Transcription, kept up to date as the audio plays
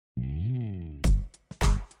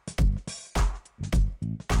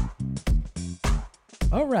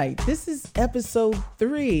All right, this is episode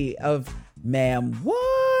 3 of Ma'am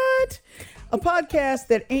What? A podcast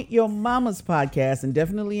that ain't your mama's podcast and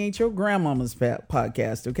definitely ain't your grandmama's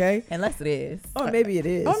podcast, okay? Unless it is. Or maybe it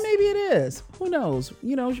is. Or maybe it is. Who knows?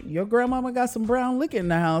 You know, your grandmama got some brown liquor in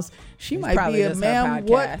the house. She It's might probably be a just her Ma'am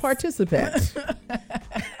What podcast. participant.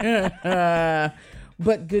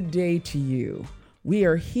 But good day to you. We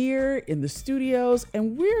are here in the studios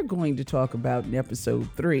and we're going to talk about in episode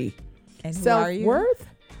 3. And who are you? Self-worth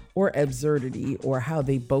or absurdity, or how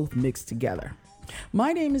they both mix together.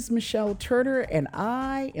 My name is Michelle Turner, and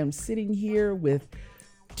I am sitting here with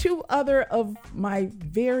 2 other of my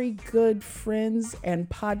very good friends and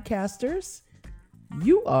podcasters.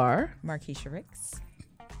 You are, Markeisha Ricks.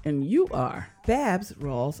 and you are. Babs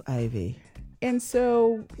Rawls Ivy. And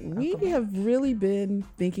so we have really been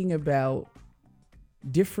thinking about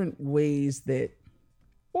different ways that,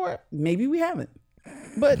 or maybe we haven't,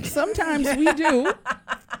 but sometimes we do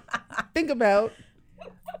think about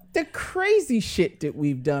the crazy shit that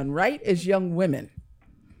we've done, right, as young women.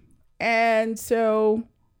 And so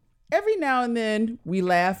every now and then we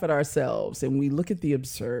laugh at ourselves and we look at the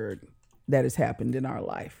absurd that has happened in our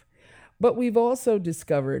life. But we've also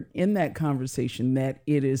discovered in that conversation that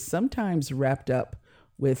it is sometimes wrapped up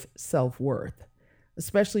with self-worth,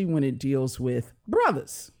 especially when it deals with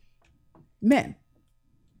brothers, men.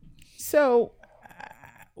 So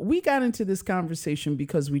we got into this conversation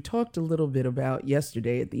because we talked a little bit about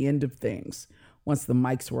yesterday at the end of things, once the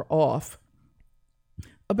mics were off,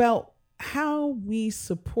 about how we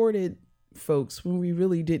supported folks when we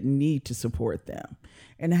really didn't need to support them,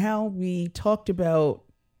 and how we talked about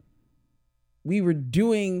we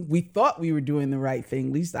thought we were doing the right thing.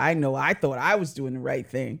 At least I know I thought I was doing the right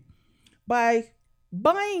thing by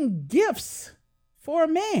buying gifts for a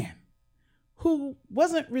man who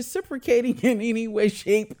wasn't reciprocating in any way,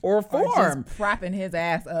 shape, or form. Or just propping his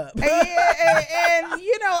ass up. And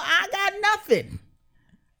you know, I got nothing.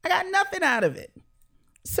 I got nothing out of it.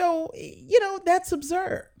 So, you know, that's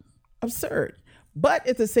absurd. But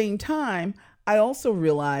at the same time, I also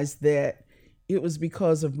realized that it was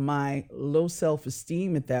because of my low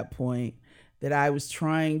self-esteem at that point that I was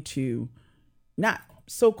trying to not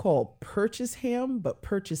so-called purchase him, but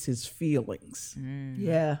purchase his feelings.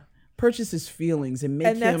 Yeah. Purchase his feelings and make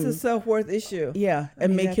And him. that's a self-worth issue. Yeah, I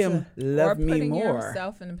and mean, make that's him love or me putting more.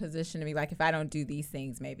 yourself in a position to be like, if I don't do these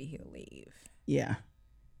things, maybe he'll leave. Yeah.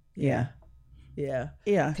 Yeah.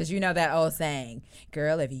 Because you know that old saying,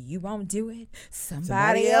 girl, if you won't do it, somebody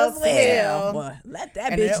Somebody else else will. will. Well, let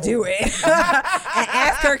that And bitch it- do it. And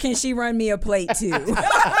ask her, can she run me a plate too? Because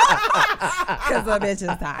the bitch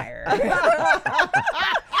is tired.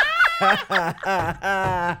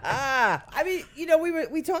 I mean, you know,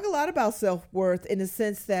 we talk a lot about self-worth in the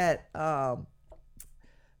sense that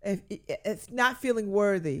if it's not feeling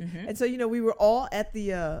worthy. And so, you know, we were all at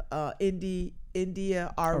the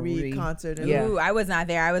India Ari concert. And Yeah. Ooh, I was not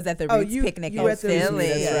there. I was at the Oh, Roots you picnic were in at the Roots, Philly.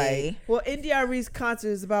 that's right. Well, India Ari's concert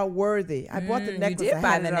is about worthy. I bought the necklace. You did I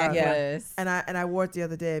buy had the it on. necklace. And I wore it the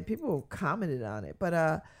other day, and people commented on it.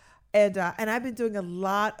 But and I've been doing a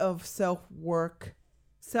lot of self-worth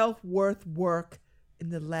work in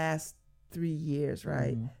the last 3 years,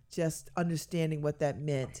 right? Just understanding what that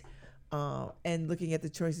meant, and looking at the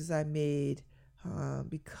choices I made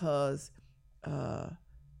because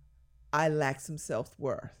I lacked some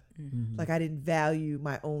self-worth. Like I didn't value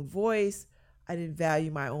my own voice. I didn't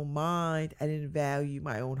value my own mind. I didn't value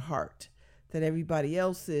my own heart. That everybody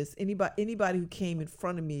else's, anybody who came in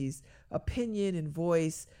front of me's opinion and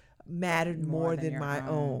voice mattered more than your my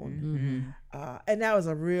own. own. And that was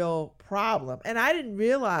a real problem. And I didn't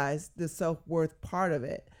realize the self-worth part of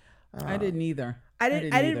it. I didn't either. I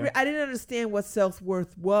didn't understand what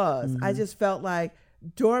self-worth was. I just felt like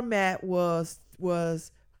doormat was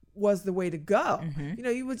the way to go. You know,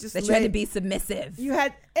 you would just That you had to be submissive.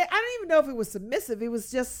 I don't even know if it was submissive. It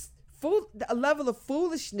was just a level of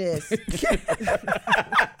foolishness.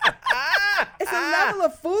 It's a level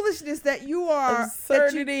of foolishness that you are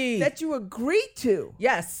Absurdity. that you agree to.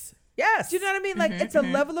 Yes. Do you know what I mean? Like it's a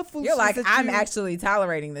level of foolishness. You're like, that I'm you- actually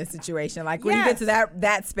tolerating this situation. Like when you get to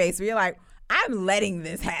that space where you're like, I'm letting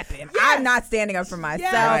this happen. I'm not standing up for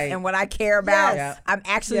myself Right. and what I care about. Yes. I'm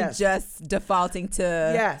actually Yes. just defaulting to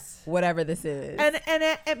Yes. whatever this is. And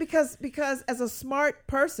because as a smart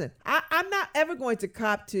person, I'm not ever going to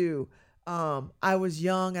cop to I was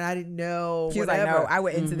young and I didn't know. She was whatever. like, no, I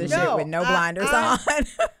went into this No, shit with no blinders on.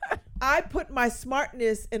 I put my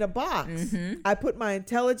smartness in a box. I put my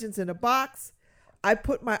intelligence in a box. I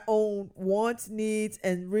put my own wants, needs,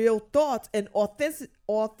 and real thoughts and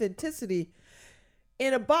authenticity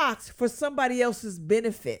in a box for somebody else's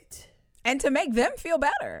benefit. And to make them feel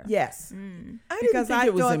better. Yes. I didn't think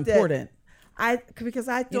it was important. Because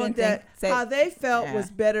I thought didn't that think- how they felt Yeah.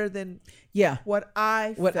 was better than Yeah. what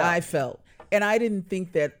I felt. And I didn't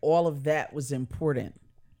think that all of that was important.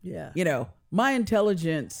 Yeah. You know, my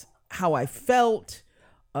intelligence, how I felt,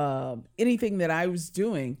 anything that I was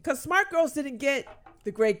doing. Because smart girls didn't get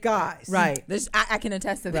the great guys. Right. I can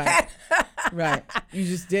attest to that. Right. You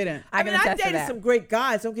just didn't. I mean, I dated some great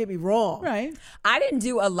guys. Don't get me wrong. Right. I didn't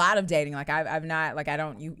do a lot of dating. Like I've not, like I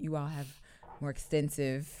don't, you all have more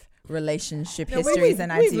extensive relationship histories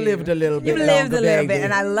than I We've do. lived a little bit. You've lived longer, a little baby. bit,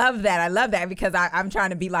 and I love that. I love that because I'm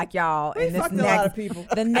trying to be like y'all in this fucked a lot of next, people.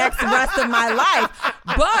 the next rest of my life.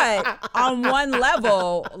 But on one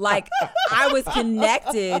level, like I was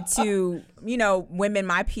connected to, you know, women,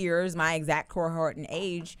 my peers, my exact cohort and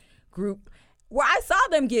age group, where I saw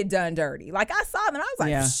them get done dirty. Like I saw them, I was like,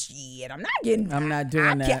 Yeah. shit, I'm not doing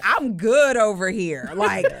that. I'm good over here.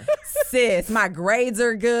 Like, sis, my grades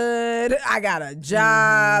are good. I got a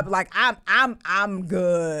job. Like I'm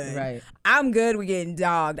good. Right. I'm good with getting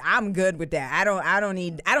dogged. I'm good with that. I don't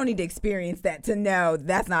need to experience that to know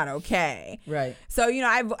that's not okay. Right. So, you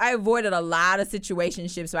know, I avoided a lot of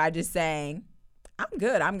situationships by just saying, I'm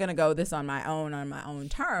good. I'm gonna go this on my own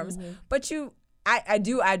terms. But I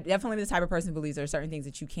definitely the type of person who believes there are certain things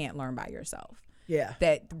that you can't learn by yourself. Yeah.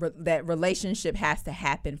 That relationship has to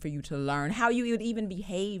happen for you to learn how you would even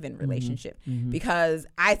behave in relationship. Because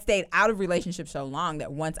I stayed out of relationships so long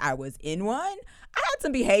that once I was in one, I had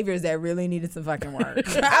some behaviors that really needed some fucking work.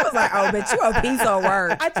 I was like, oh, bitch, you a piece of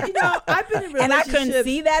work. I've been in relationships. And I couldn't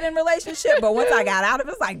see that in relationship, but once I got out of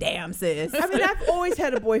it, it's like, damn, sis. I mean, I've always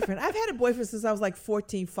had a boyfriend. I've had a boyfriend since I was like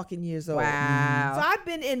 14 fucking years old. Wow. So I've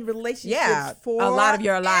been in relationships for a lot of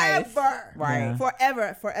your life. Right.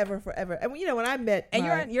 Yeah. Forever. And you know, when I met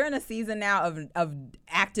you're in a season now of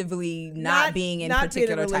actively not being in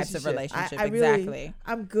particular types of relationship. I exactly. Really,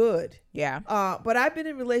 I'm good. Yeah. But I've been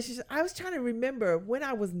in relationships. I was trying to remember when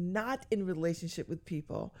I was not in relationship with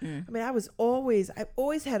people. I mean, I've always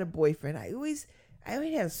had a boyfriend. I always had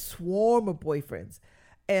a swarm of boyfriends.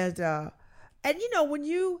 And you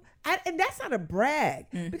know, and that's not a brag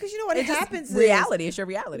because you know what happens reality. It's your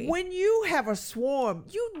reality. When you have a swarm,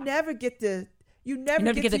 you never get to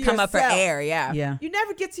get to come up for air. Yeah. Yeah. You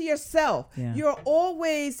never get to yourself. Yeah. You're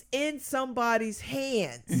always in somebody's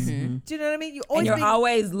hands. Do you know what I mean? And you're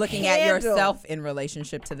always looking at handled. yourself in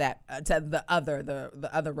relationship to that, to the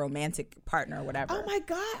other romantic partner or whatever. Oh my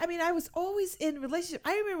God! I mean, I was always in relationship.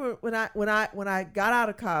 I remember when I got out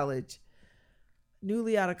of college,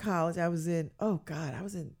 newly out of college, I was in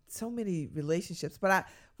so many relationships. But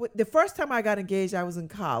the first time I got engaged, I was in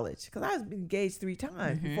college because I was engaged 3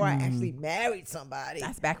 times before I actually married somebody.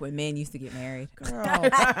 That's back when men used to get married. Girl. So I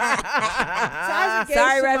was engaged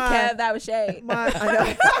Sorry, to Rev Kev, that was shade.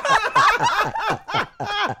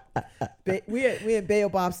 We in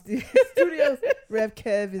Baobab Studios. Rev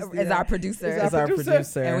Kev is our producer. Is our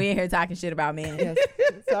producer. And we in here talking shit about men. Yes.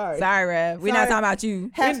 Sorry. Sorry, Rev. We're not talking about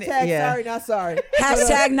you. Hashtag Yeah. sorry, not sorry.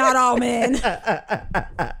 Hashtag not all men.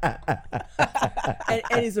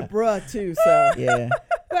 And he's a bruh too, so. Yeah.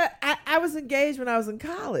 But I was engaged when I was in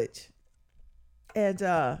college. And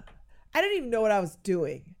I didn't even know what I was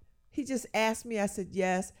doing. He just asked me. I said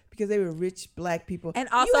yes because they were rich black people. And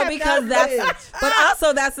also because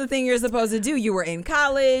that's the thing you're supposed to do. You were in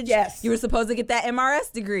college. Yes. You were supposed to get that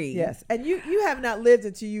MRS degree. Yes. And you have not lived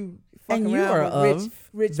until you fuck And you around are with of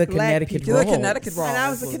rich the black Connecticut people. Rolls. The Connecticut Rolls. And I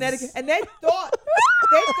was a Connecticut, and they thought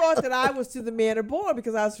that I was to the manner born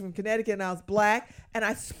because I was from Connecticut and I was black and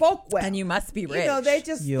I spoke well. And you must be rich. You know, they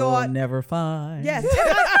just You'll thought. never find. Yes. And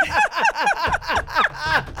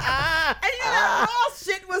you know, that raw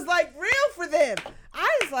shit was like real for them.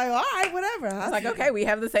 I was like, all right, whatever. I It's like, okay, we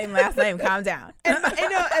have the same last name. Calm down. And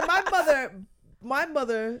my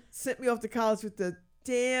mother sent me off to college with the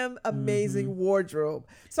damn amazing wardrobe.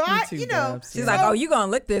 So too, Babs. She's like, oh, you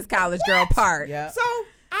gonna lick this college girl part. Yeah. So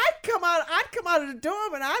I'd come out of the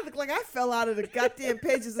dorm and I look like I fell out of the goddamn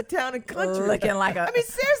pages of Town and Country. Looking like a I mean,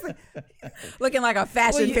 seriously. looking like a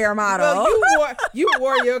fashion fair model. Well, you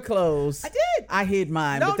wore your clothes. I did. I hid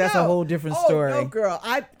mine, but that's a whole different story. Oh, no, girl.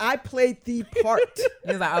 I played the part.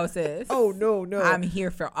 He was like, oh, sis. Oh, no. I'm here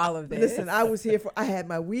for all of this. Listen, I had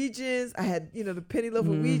my Weejuns. I had, the penny loafer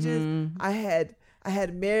Weejuns. I had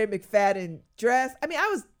a Mary McFadden dress. I mean,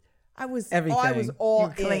 I was Everything. I was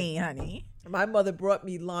all you clean, honey. My mother brought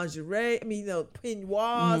me lingerie. I mean,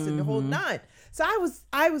 peignoirs and the whole 9. So I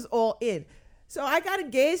was all in. So I got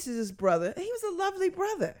engaged to this brother. And he was a lovely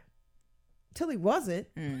brother. till he wasn't.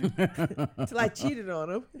 Till I cheated on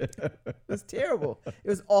him. It was terrible. It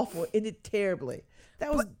was awful. It ended terribly.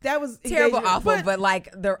 That was Terrible, engagement. awful, but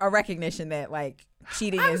like a recognition that like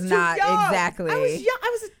cheating I is was too not young. exactly. I was young.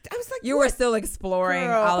 I was like, You were still exploring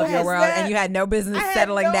Girl, all of your has world, that- and you had no business I had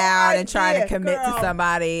settling no down and trying to idea, commit to girl.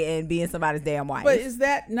 somebody and being somebody's damn wife. But is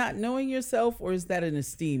that not knowing yourself, or is that an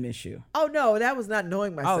esteem issue? Oh no, that was not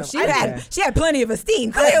knowing myself. oh, she I had didn't- she had plenty of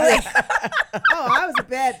esteem. Clearly, I was a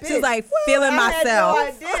bad bitch. she was like feeling myself. I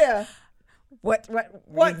had no idea What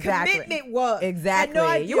exactly? commitment was. Exactly. I had no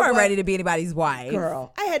idea You weren't what- ready to be anybody's wife.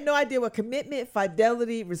 Girl, I had no idea what commitment,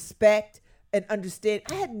 fidelity, respect, and understanding.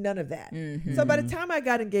 I had none of that. Mm-hmm. So by the time I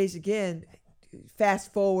got engaged again,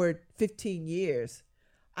 fast forward 15 years,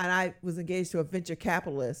 and I was engaged to a venture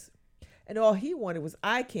capitalist, and all he wanted was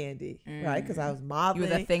eye candy, right? Because I was You modeling.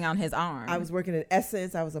 were the thing on his arm. I was working at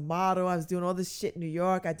Essence. I was a model. I was doing all this shit in New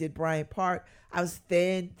York. I did Bryant Park. I was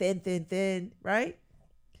thin, right?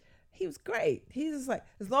 He was great. He's just like,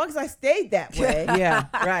 as long as I stayed that way. Yeah,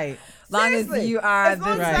 right. As long as Seriously. you are As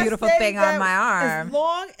long this as I beautiful stayed thing that- on my arm. As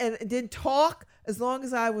long and didn't talk, as long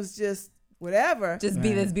as I was just whatever. Just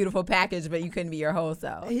be this beautiful package, but you couldn't be your whole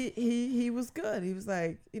self. He was good. He was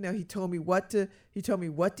like, he told me what to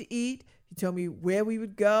eat. He told me where we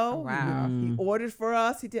would go. Wow. He ordered for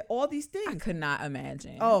us. He did all these I things. could not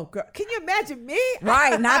imagine. Oh, girl. Can you imagine me?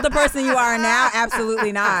 Right, not the person you are now.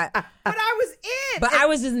 Absolutely not. But I was in. But I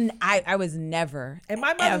was just, I was never. And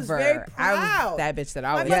my mother was very I proud. was that bitch that My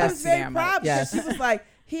always mother yes. was very damn proud right. because she was like,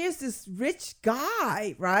 here's this rich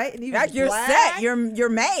guy, right? And he was Like, you're black, set. You're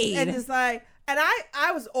made. and it's like, and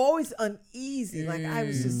I was always uneasy. Like I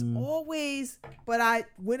was just always, but I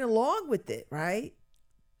went along with it, right?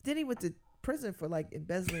 Then he went to prison for like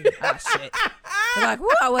embezzling. oh shit. They're like,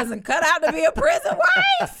 I wasn't cut out to be a prison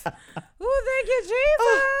wife. Thank you,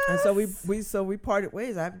 Jesus. And so we parted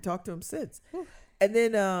ways. I haven't talked to him since. And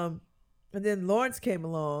then Lawrence came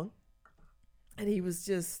along, and he was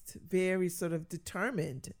just very sort of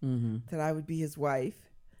determined that I would be his wife.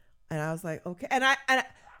 And I was like, okay. And I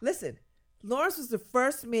listen, Lawrence was the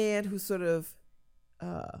first man who sort of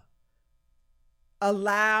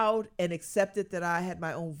allowed and accepted that I had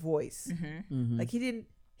my own voice. Like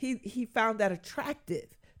he found that attractive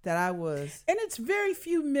that I was. And it's very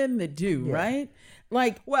few men that do, right?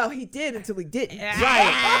 Like, Well, he did until he didn't.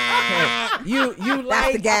 right. You That's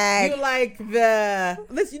like the gag. You like the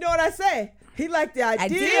listen. You know what I say? He liked the idea,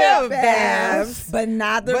 Idea of of Babs, but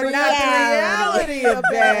not the but not the reality of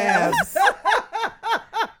Babs.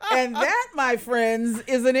 and that, my friends,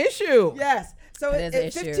 is an issue. Yes. So It is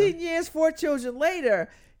an issue. 15 years, 4 children later,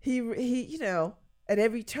 he at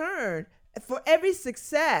every turn, for every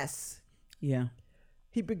success, Yeah.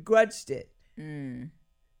 he begrudged it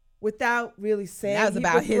without really saying. That was he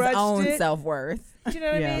about his begrudged own it. self-worth. Do you know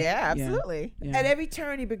what I mean? Yeah, Yeah. absolutely. Yeah. At every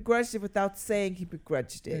turn, he begrudged it without saying he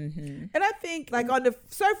begrudged it. And I think, Like on the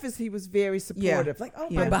surface, he was very supportive. Like, oh,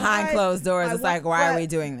 Yeah. my Behind wife, closed doors, I it's want- like, why are but- we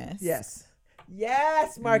doing this?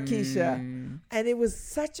 Yes, Markeisha. And it was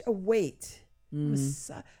such a weight. It was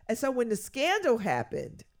and so when the scandal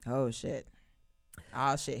happened, Oh shit.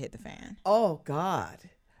 All shit hit the fan. oh God.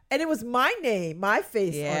 And it was my name, my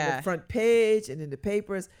face on Yeah. the front page and in the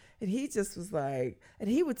papers. And he just was like, and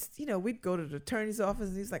he would, we'd go to the attorney's office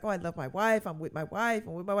and he's like, oh, I love my wife. I'm with my wife.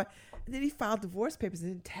 And then he filed divorce papers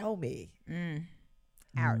and didn't tell me.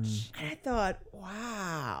 Ouch. And I thought,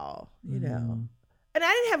 wow, And I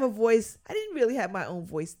didn't have a voice. I didn't really have my own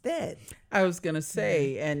voice then. I was gonna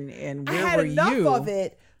say, and I where had were enough you? of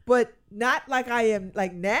it, but not like I am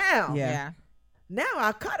like now. Yeah. Yeah. Now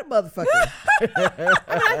I'll cut a motherfucker.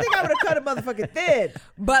 I think I would have cut a motherfucker thin.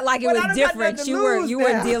 But like it But I was don't got different. nothing to You were lose you were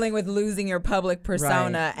now. dealing with losing your public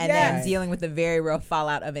persona Right. and Yes. then dealing with the very real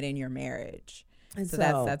fallout of it in your marriage. And So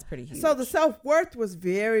that's pretty huge. So the self-worth was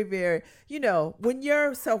very, very, when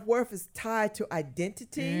your self-worth is tied to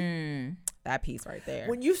identity, that piece right there.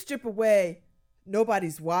 when you strip away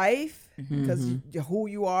nobody's wife, because who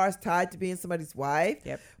you are is tied to being somebody's wife.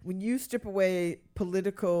 Yep. When you strip away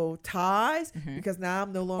political ties, because now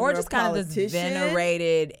I'm no longer or just a kind of politician. this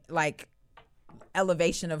venerated like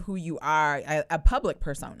elevation of who you are, a public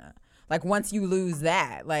persona. Like once you lose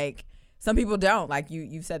that, like some people don't. Like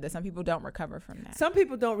you've said that some people don't recover from that. Some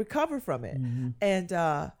people don't recover from it.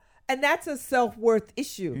 And that's a self-worth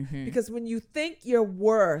issue because when you think your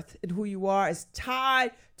worth and who you are is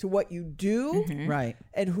tied to what you do Right.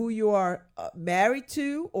 and who you are married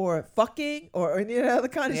to or fucking or any other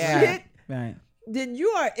kind of Yeah. shit, Right. then you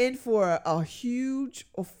are in for a huge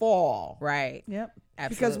fall. Right. Yep.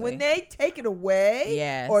 Absolutely. Because when they take it away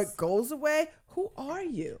Yes. or it goes away, who are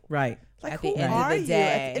you? Right. Like, At who the end are of the you day,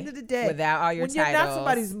 at the end of the day? without all your when titles, you're not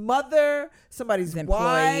somebody's mother, somebody's wife,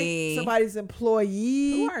 employee. somebody's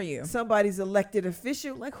employee. Who are you? Somebody's elected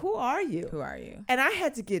official. Like, who are you? Who are you? And I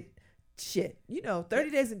had to get shit.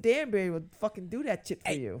 30 Days in Danbury would fucking do that shit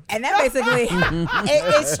for you. And that basically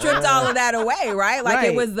it stripped all of that away, right? Like Right.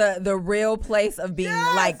 it was the real place of being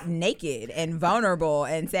Yes. like naked and vulnerable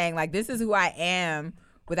and saying like, this is who I am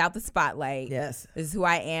without the spotlight. Yes. This is who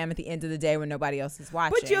I am at the end of the day when nobody else is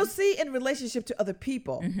watching. But you'll see in relationship to other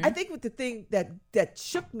people. I think what the thing that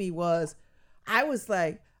shook me was I was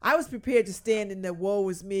prepared to stand in the woe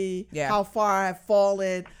is me, Yeah. how far I've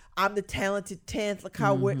fallen. I'm the talented 10th.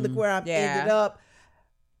 Look where I've Yeah. ended up.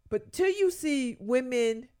 But till you see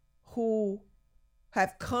women who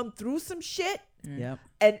have come through some shit Yep.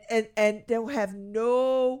 and they'll have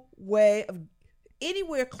no way of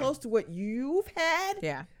anywhere close to what you've had,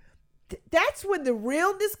 yeah. that's when the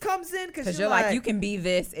realness comes in. Because you're like, you can be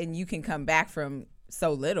this and you can come back from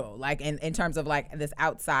so little, like in terms of like this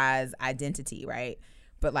outsized identity, right?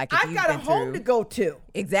 But like, if I've you've got a been home through- to go to.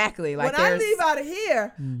 Exactly. Like When I there's- leave out of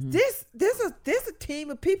here, there's a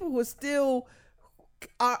team of people who are still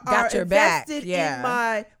are Got your back, invested yeah. in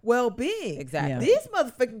my well-being. Exactly. These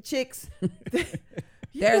motherfucking chicks,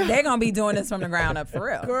 They're gonna be doing this from the ground up for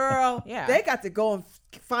real. girl, Yeah. they got to go and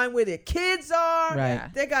find where their kids are. Right.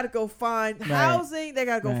 They got to go find housing. They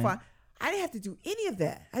got to go Right. find. I didn't have to do any of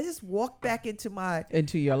that. I just walked back into my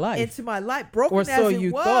Your life. life, broken Or as so it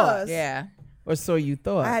you was. thought. Yeah. Or so you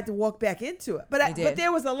thought. I had to walk back into it, but You did. but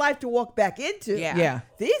there was a life to walk back into. Yeah. Yeah.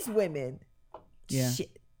 These women, Yeah.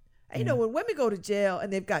 shit. And you know, when women go to jail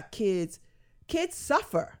and they've got kids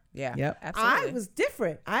suffer. Yeah. Yep. Absolutely. I was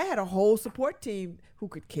different. I had a whole support team who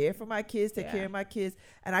could care for my kids, take Yeah. care of my kids,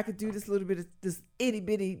 and I could do this little bit of this itty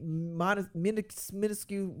bitty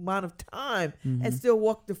minuscule amount of time and still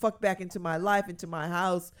walk the fuck back into my life, into my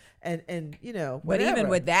house, and But whatever. even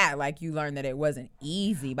with that, like you learned that it wasn't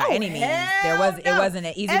easy by Oh, any means. hell It no. wasn't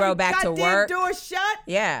an easy Every road back to goddamn work. door shut.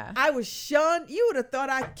 Yeah. I was shunned. You would have thought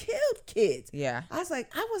I killed kids. Yeah. I was like,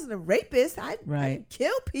 I wasn't a rapist. I Right. didn't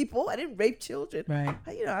kill people. I didn't rape children. Right.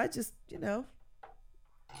 I just,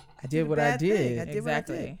 I did a what I bad thing. did. I did what I did.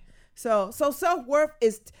 Exactly. So self-worth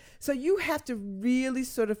is, so you have to really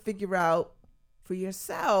sort of figure out for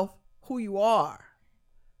yourself who you are.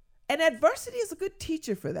 And adversity is a good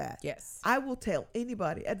teacher for that. Yes. I will tell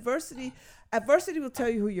anybody. Adversity will tell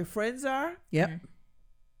you who your friends are. Yep.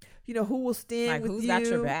 Who will stand Like, with who's you. got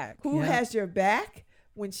your back? Who Yeah. has your back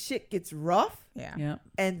when shit gets rough Yeah. Yep.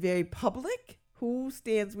 and very public. Who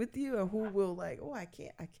stands with you and who will like, oh, I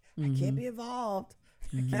can't be involved.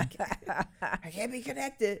 I can't be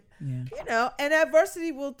connected. Yeah. And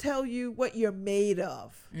adversity will tell you what you're made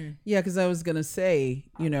of. Yeah, because I was going to say,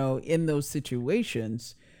 in those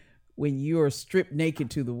situations, when you're stripped naked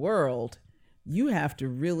to the world, you have to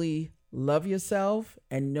really love yourself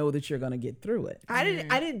and know that you're going to get through it. I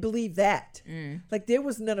didn't believe that. Like there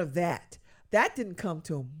was none of that. That didn't come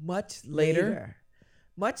till much later.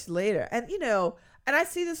 Much later. And and I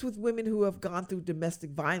see this with women who have gone through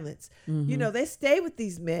domestic violence. They stay with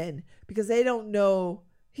these men because they don't know.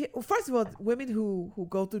 First of all, women who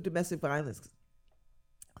go through domestic violence,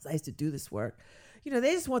 'cause I used to do this work, they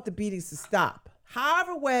just want the beatings to stop.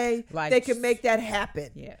 However way Like- they can make that happen.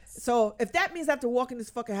 Yes. So if that means I have to walk in this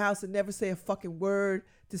fucking house and never say a fucking word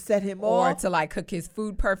to set him Or off, to like cook his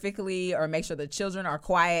food perfectly or make sure the children are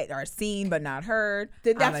quiet, are seen but not heard.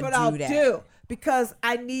 then that's I'ma what I'll that. do because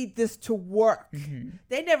I need this to work. Mm-hmm.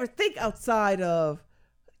 They never think outside of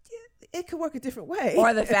it could work a different way.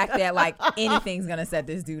 Or the fact that like anything's gonna set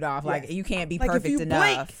this dude off. Like Yes. you can't be Like, if perfect you enough.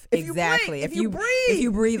 blink, if you Exactly. blink, if if you you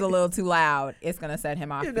breathe. breathe a little too loud, it's gonna set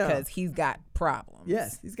him off because he's got problems.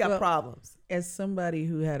 Yes, he's got Well, problems. As somebody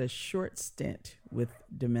who had a short stint with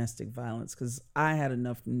domestic violence, because I had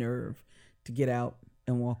enough nerve to get out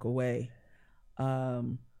and walk away,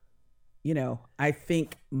 I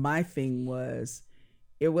think my thing was,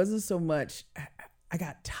 it wasn't so much, I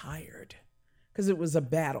got tired because it was a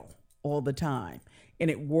battle all the time and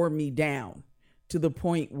it wore me down to the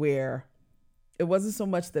point where it wasn't so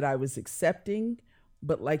much that I was accepting,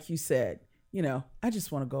 but like you said, I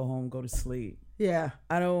just want to go home, go to sleep. Yeah.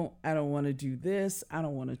 I don't want to do this. I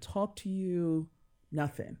don't want to talk to you.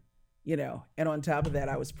 Nothing, and on top of that,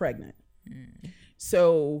 I was pregnant.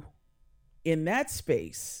 So in that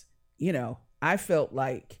space, I felt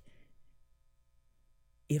like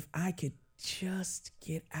if I could just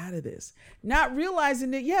get out of this, not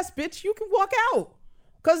realizing that, yes, bitch, you can walk out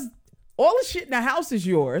because all the shit in the house is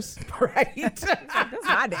yours, right? That's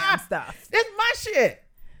my damn stuff. It's my shit.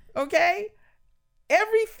 Okay?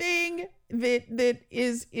 Everything that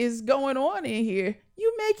is going on in here,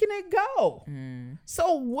 you making it go.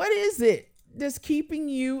 So what is it that's keeping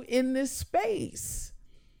you in this space?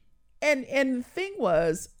 And the thing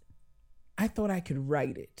was, I thought I could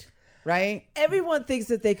write it, right? Everyone thinks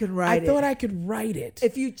that they can write it. I thought I could write it.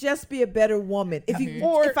 If you just be a better woman, if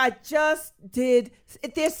I just did,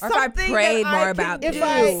 if there's Or if I something prayed that more I about can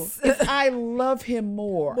this. do, if I love him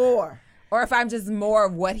more. Or if I'm just more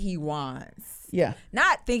of what he wants. Yeah.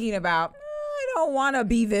 Not thinking about, I don't want to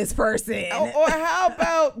be this person. Or how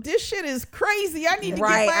about this shit is crazy? I need to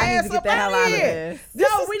Right, get my I need ass to get up the hell out out of of here. this.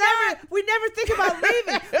 No, we never think about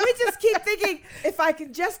leaving. We just keep thinking, if I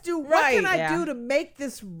can just do, what Right. can I Yeah. do to make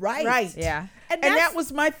this right? Right. Yeah. And that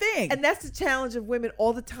was my thing. And that's the challenge of women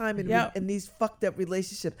all the time in, Yep. in these fucked up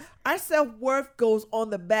relationships. Our self-worth goes on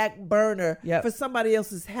the back burner Yep. for somebody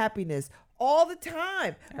else's happiness all the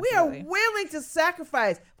time. We Absolutely. are willing to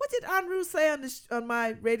sacrifice. What did Anru say on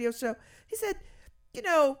my radio show? He said,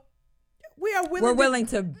 we are willing We're willing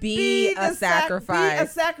to be a sacrifice. Be a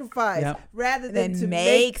sacrifice Yep. rather than Then to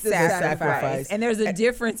make the sacrifice. And there's a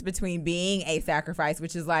difference between being a sacrifice,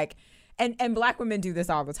 which is like, and Black women do this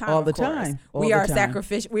all the time. All of the course. time. All We the are time.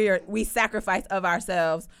 sacrificial. We sacrifice of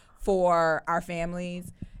ourselves for our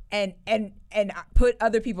families, and put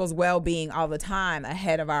other people's well-being all the time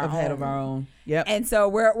ahead of our own. Yep. And so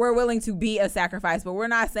we're willing to be a sacrifice, but we're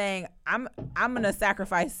not saying I'm gonna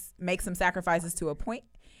make some sacrifices to a point.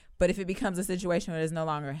 But if it becomes a situation where it's no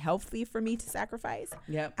longer healthy for me to sacrifice,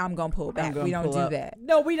 Yep. I'm gonna pull back. gonna We don't pull do up. that.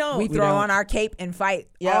 No, we don't. We throw on our cape and fight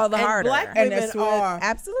Yeah, all the And harder. Black And women that's what- are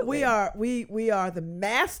Absolutely. we are the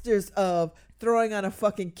masters of throwing on a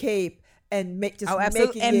fucking cape and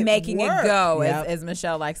absolutely, and making it work. go, Yep. as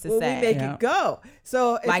Michelle likes to Well, say. we make Yeah. it go.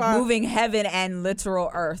 So if Like our, moving heaven and literal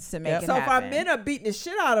earth to make Yep. it So if our happen. men are beating the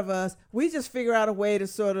shit out of us, we just figure out a way to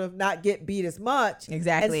sort of not get beat as much,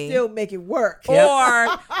 Exactly. and still make it work. Or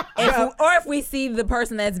if we see the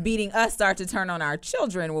person that's beating us start to turn on our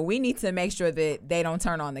children, well, we need to make sure that they don't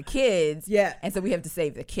turn on the kids. Yeah. And so we have to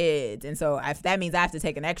save the kids. And so if that means I have to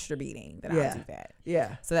take an extra beating, then Yeah. I'll do that.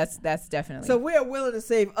 Yeah. So that's definitely So we are willing to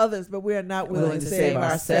save others, but we are not willing to save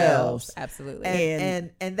ourselves. Absolutely.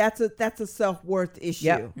 And that's a self-worth issue.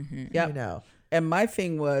 Yep. Yep. You know. And my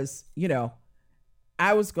thing was,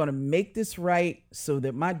 I was going to make this right so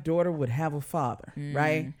that my daughter would have a father,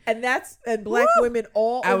 right? And Black women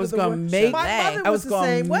all I over was the going world. to make, My mother I was the going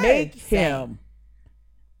same to way. make him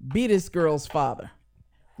be this girl's father,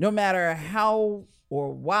 no matter how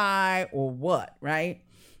or why or what, right?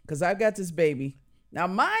 Because I've got this baby. Now,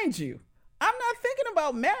 mind you, I'm not thinking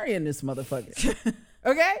about marrying this motherfucker.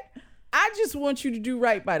 Okay? I just want you to do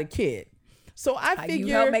right by the kid. So I figure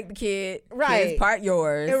you help make the kid, Right. Kid's part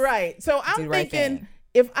yours. Right. So I'm Do the right thinking thing.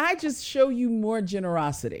 if I just show you more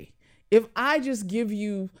generosity, if I just give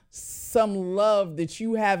you some love that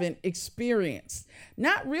you haven't experienced,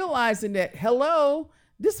 not realizing that, hello,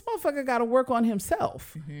 this motherfucker got to work on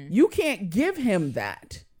himself. Mm-hmm. You can't give him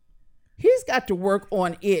that. He's got to work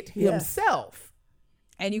on it himself.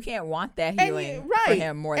 And you can't want that And healing for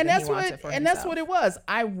him more than that's he wants what, it for and himself. that's what it was.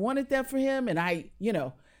 I wanted that for him, and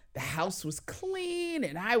the house was clean,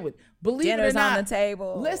 and I would believe Dinner's it or not. on the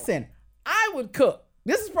table. Listen, I would cook.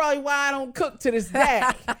 This is probably why I don't cook to this day.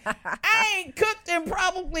 I ain't cooked in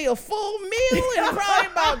probably a full meal in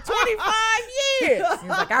probably about 25 years. He's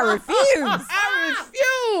like, I refuse.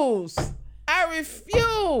 I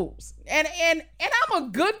refuse. And I'm a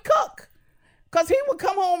good cook. Cause he would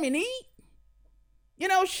come home and eat.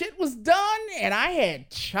 Shit was done, and I had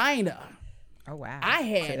china. Oh wow. I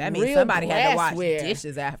had So that means real somebody had to wash glassware.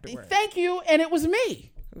 dishes afterwards. Thank you, and it was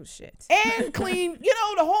me. Oh shit. And clean, the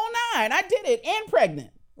whole nine. I did it, and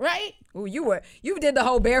pregnant, right? Oh, you did the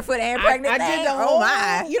whole barefoot and pregnant I thing? did the Oh whole,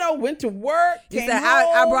 my. went to work. You came said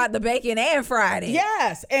I home. brought the bacon and fried it.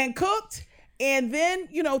 Yes, and cooked. And then,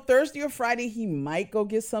 Thursday or Friday, he might go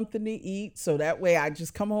get something to eat. So that way I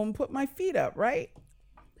just come home and put my feet up, right?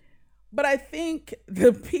 But I think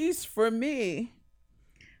the piece for me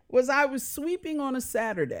was I was sweeping on a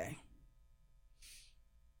Saturday.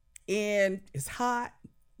 And it's hot.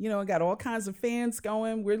 I got all kinds of fans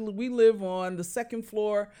going. We live on the second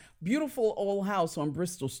floor, beautiful old house on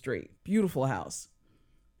Bristol Street. Beautiful house.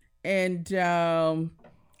 And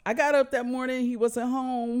I got up that morning. He wasn't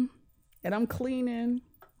home. And I'm cleaning.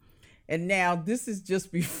 And now this is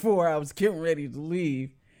just before I was getting ready to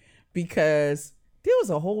leave, because there was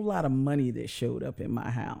a whole lot of money that showed up in my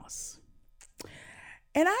house.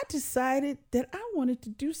 And I decided that I wanted to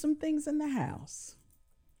do some things in the house.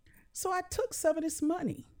 So I took some of this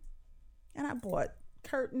money and I bought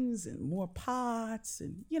curtains and more pots.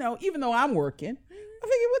 And, even though I'm working, I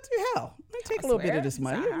figured, what the hell? Let me take a little bit of this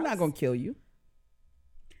money. I'm not going to kill you.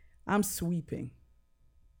 I'm sweeping.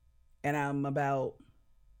 and I'm about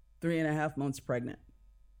 3.5 months pregnant.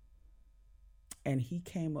 And he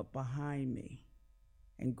came up behind me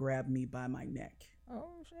and grabbed me by my neck.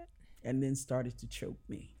 Oh, shit. And then started to choke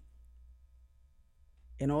me.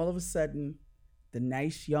 And all of a sudden, the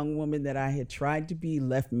nice young woman that I had tried to be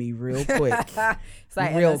left me real quick. It's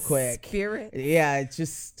like real quick. Spirit Yeah, it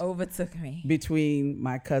just overtook me. between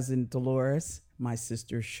my cousin Dolores, my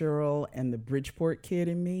sister Cheryl, and the Bridgeport kid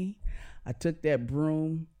in me. I took that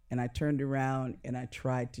broom and I turned around and I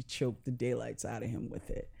tried to choke the daylights out of him with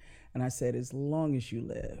it. And I said, as long as you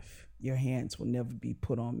live, your hands will never be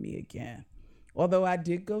put on me again. Although I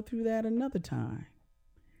did go through that another time.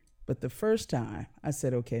 But the first time, I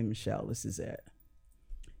said, okay, Michelle, this is it.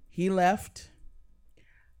 He left.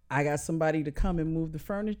 I got somebody to come and move the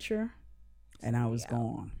furniture, and I was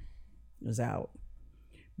gone. It was out.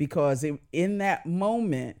 Because in that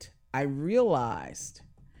moment, I realized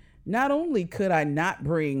not only could I not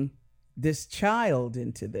bring this child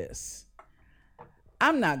into this,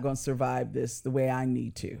 I'm not going to survive this the way I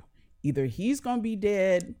need to. Either he's going to be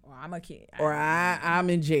dead Well, I'm a kid. or I'm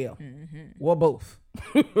in jail. Well, both.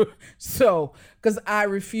 So, because I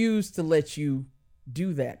refuse to let you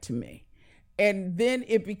do that to me. And then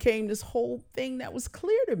it became this whole thing that was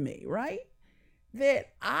clear to me, right?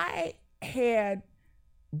 That I had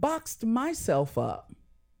boxed myself up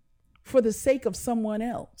for the sake of someone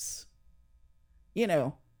else. You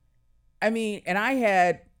know, I mean, and I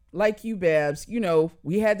had, like you, Babs, you know,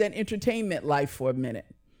 we had that entertainment life for a minute.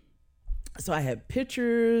 So I had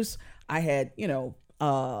pictures, I had, you know,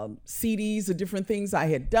 CDs of different things I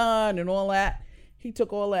had done and all that. He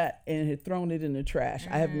took all that and had thrown it in the trash.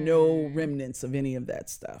 I have no remnants of any of that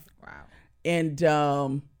stuff. Wow.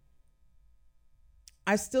 And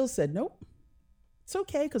I still said, nope, it's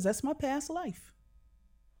okay, because that's my past life.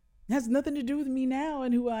 It has nothing to do with me now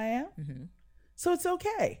and who I am. Mm-hmm. So it's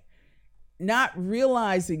okay. Not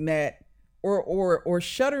realizing that or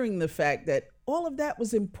shuddering the fact that all of that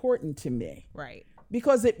was important to me. Right.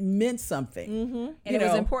 Because it meant something. And it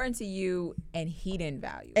was important to you, and he didn't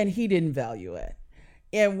value it. And he didn't value it.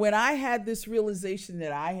 And when I had this realization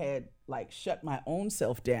that I had like shut my own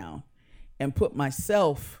self down and put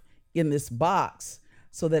myself in this box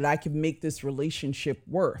so that I could make this relationship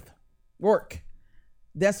work,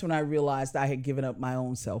 that's when I realized I had given up my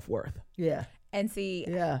own self-worth. Yeah. And see,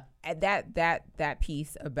 Yeah. that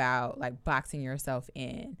piece about like boxing yourself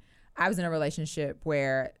in, I was in a relationship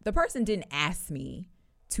where the person didn't ask me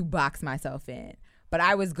to box myself in, but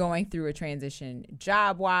I was going through a transition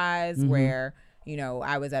job-wise where, you know,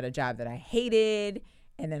 I was at a job that I hated,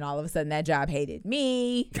 and then all of a sudden that job hated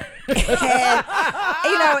me. And,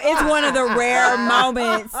 you know, it's one of the rare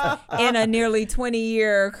moments in a nearly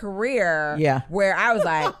 20-year career where I was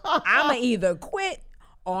like, I'm going to either quit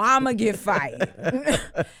or I'm going to get fired.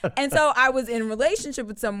 And so I was in a relationship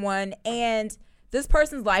with someone, and this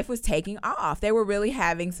person's life was taking off. They were really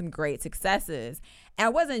having some great successes. And I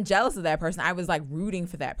wasn't jealous of that person. I was like rooting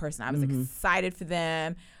for that person. I was excited for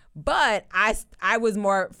them. But I was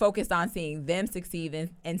more focused on seeing them succeed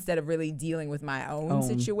instead of really dealing with my own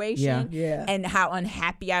situation and how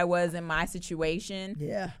unhappy I was in my situation.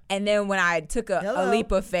 Yeah. And then when I took a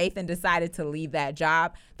leap of faith and decided to leave that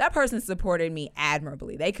job, that person supported me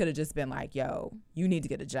admirably. They could have just been like, yo, you need to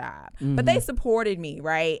get a job. But they supported me,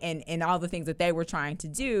 right? And all the things that they were trying to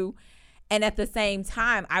do. And at the same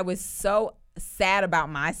time, I was so sad about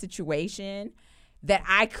my situation that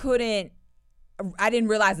I didn't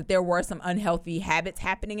realize that there were some unhealthy habits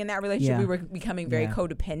happening in that relationship. We were becoming very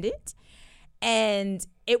codependent. And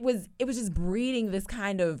it was just breeding this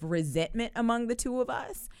kind of resentment among the two of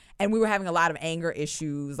us. And we were having a lot of anger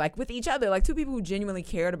issues, like with each other, like two people who genuinely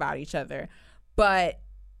cared about each other, but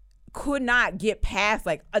could not get past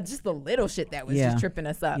like just the little shit that was just tripping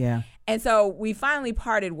us up. Yeah. And so we finally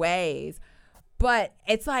parted ways. But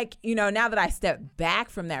it's like, you know, now that I step back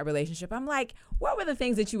from that relationship, I'm like, what were the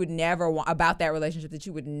things that you would never want about that relationship that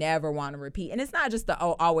you would never want to repeat? And it's not just the,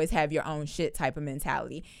 always have your own shit type of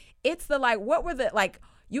mentality. It's the like, what were the, like,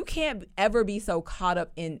 you can't ever be so caught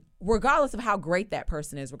up in, regardless of how great that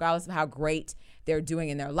person is, regardless of how great they're doing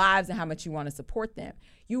in their lives and how much you want to support them.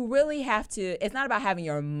 You really have to, it's not about having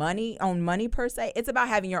your own money per se. It's about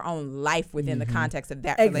having your own life within the context of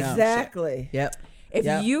that relationship. Exactly. Yep.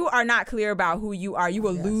 If you are not clear about who you are, you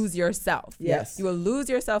will lose yourself. Yes. You will lose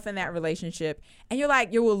yourself in that relationship. And you're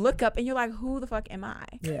like, you will look up and you're like, who the fuck am I?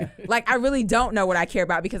 Yeah. Like, I really don't know what I care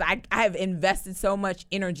about because I have invested so much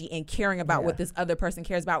energy in caring about what this other person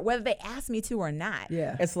cares about, whether they ask me to or not.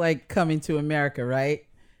 Yeah. It's like Coming to America, right?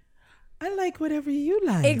 I like whatever you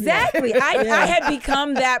like. Exactly. I had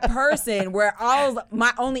become that person where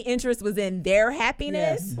my only interest was in their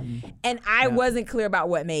happiness, and I wasn't clear about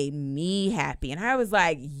what made me happy. And I was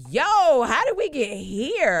like, yo, how did we get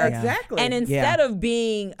here? Exactly. And instead of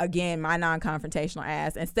being, again, my non-confrontational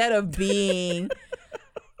ass, instead of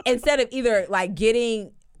either like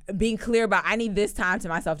being clear about, I need this time to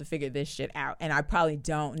myself to figure this shit out, and I probably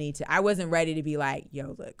don't need to. I wasn't ready to be like,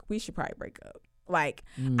 yo, look, we should probably break up. Like,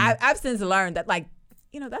 I've since learned that, like,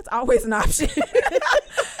 that's always an option.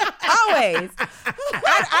 Always.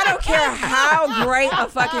 I don't care how great a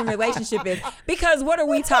fucking relationship is, because what are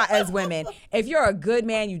we taught as women? If you're a good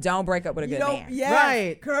man, you don't break up with a good man. Yes,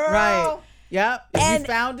 Right. girl. Right. Yep. And you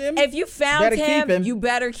found him. If you found better keep him. you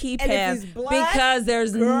better keep And if him, he's black, because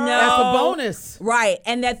there's girl, no That's a bonus. Right,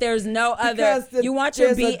 and that there's no other. You want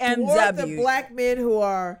your there's a dwarf of BMW. black men who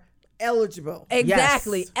are eligible.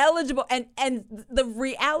 Exactly. Yes. Eligible. And the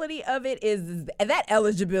reality of it is that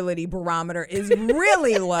eligibility barometer is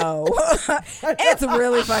really low. It's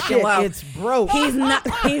really fucking Shit, low. it's broke. He's not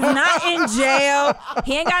in jail.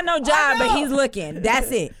 He ain't got no job, but he's looking. That's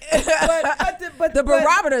it. But The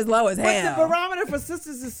barometer is low as But hell. the barometer for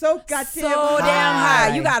sisters is so goddamn So damn high.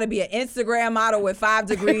 high. You got to be an Instagram model with 5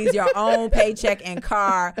 degrees, your own paycheck and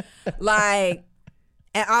car. Like,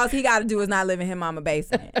 and all he got to do is not live in his mama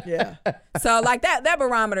basement. Yeah. So like that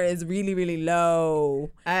barometer is really, really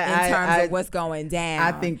low in terms of what's going down.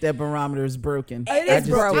 I think that barometer is broken. It It's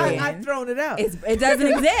is broken. broken. I've thrown it out. it doesn't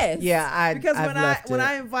exist. Yeah, because I've left when it.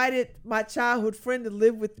 I invited my childhood friend to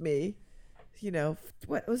live with me,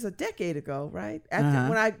 what it was a decade ago, right? After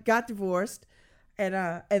when I got divorced, and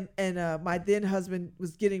my then husband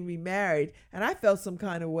was getting remarried, and I felt some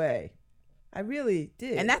kind of way. I really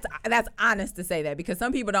did. And that's honest to say that, because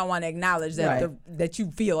some people don't want to acknowledge that Right. that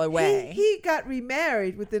you feel a way. He got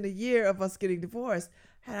remarried within a year of us getting divorced,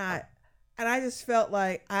 and I just felt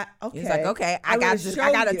like He's like, okay, I I'm gonna got show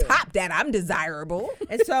to you. top that. I'm desirable.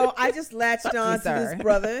 And so I just latched on to sir. this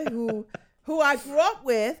brother who I grew up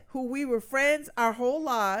with, who we were friends our whole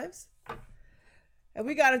lives. And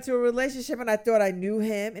we got into a relationship, and I thought I knew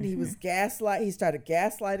him, and he was he started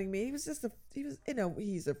gaslighting me.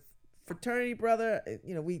 He's a fraternity brother.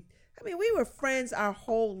 We were friends our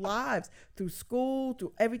whole lives, through school,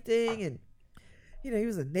 through everything. And he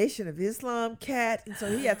was a Nation of Islam cat, and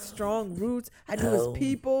so he had strong roots. I knew his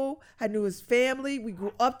people, I knew his family. We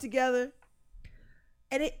grew up together,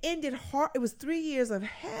 and it ended hard. It was 3 years of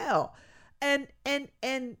hell, and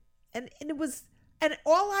it was, and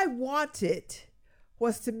all I wanted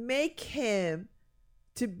was to make him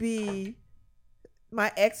to be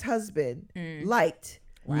my ex-husband light.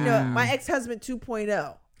 Wow. My ex-husband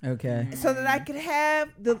 2.0. Okay. So that I could have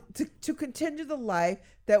to continue the life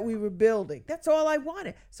that we were building. That's all I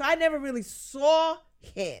wanted. So I never really saw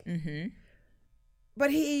him. But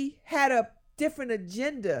he had a different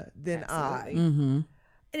agenda than I. Mm-hmm.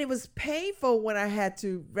 And it was painful when I had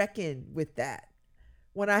to reckon with that.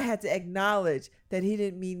 When I had to acknowledge that he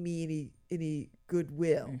didn't mean me any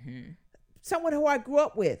goodwill. Someone who I grew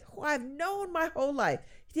up with, who I've known my whole life,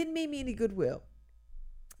 he didn't mean me any goodwill.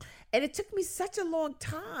 And it took me such a long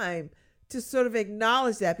time to sort of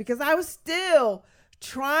acknowledge that, because I was still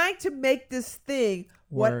trying to make this thing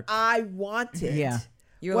what Work. I wanted. Yeah.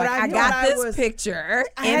 You're What like, I thought got this was- picture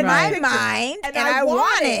I in had my this picture, mind, and I want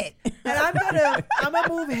want it. And I'm gonna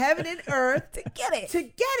move heaven and earth to get it. to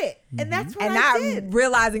get it. And that's what And I not did.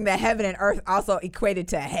 realizing that heaven and earth also equated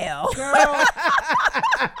to hell. Girl.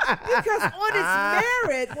 Because on its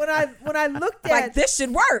merit, when I looked at Like, this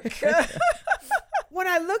should work. when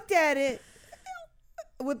I looked at it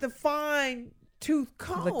with the fine tooth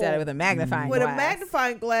comb, Looked at it with a magnifying with glass. a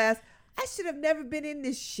magnifying glass, I should have never been in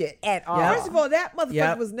this shit At all. First of all, that motherfucker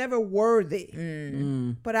Yep. was never worthy.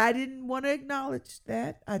 Mm. But I didn't want to acknowledge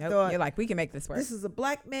that. I Nope, thought you're like, we can make this work. this is a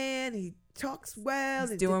black man. He talks well.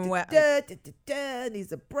 He's and doing well. and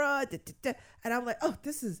he's a bruh. And I'm like, oh,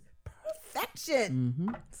 this is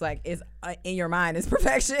perfection. It's like, it's in your mind, it's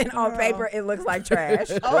perfection. On Girl. paper, it looks like trash.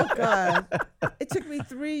 Oh God! It took me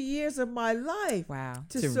 3 years of my life Wow.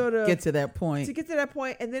 to To sort of get to that point.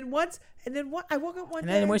 And then I woke up one And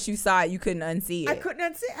day. then once you saw it, you couldn't unsee it. I couldn't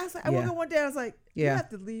unsee. I was like, I woke Yeah. up one day. I was like, you Yeah. have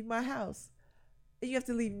to leave my house. And you have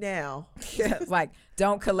to leave now. It's like,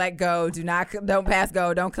 don't collect go, don't pass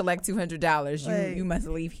go, don't collect $200. Like, You must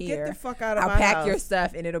leave here. Get the fuck out of I'll my pack house. your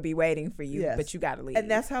stuff and it'll be waiting for you, Yes. but you got to leave. And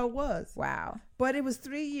that's how it was. wow. But it was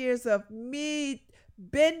 3 years of me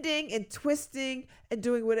bending and twisting and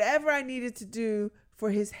doing whatever I needed to do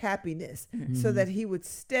for his happiness, so that he would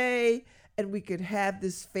stay and we could have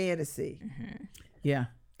this fantasy. Yeah.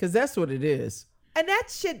 Because that's what it is. And that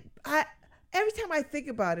shit, every time I think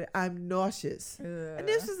about it, I'm nauseous. And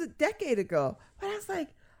this was a decade ago. But I was like,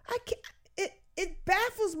 I can't. It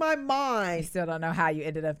baffles my I mind, still don't know how you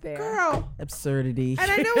ended up there. girl. Absurdity. And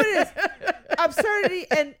I know what it is. Absurdity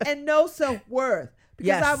and no self-worth. Because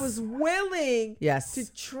Yes. I was willing Yes.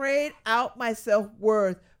 to trade out my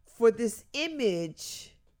self-worth for this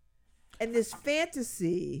image and this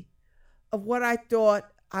fantasy of what I thought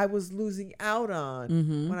I was losing out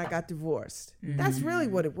on when I got divorced. That's really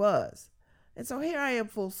what it was. And so here I am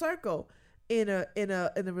full circle in a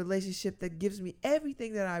relationship that gives me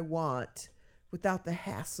everything that I want without the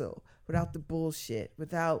hassle, without the bullshit,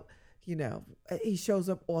 without, he shows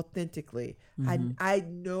up authentically. I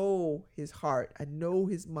know his heart. I know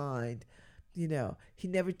his mind. He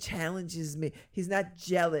never challenges me. He's not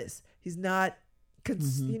jealous. He's not,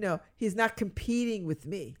 he's not competing with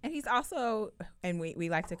me. And he's also, and we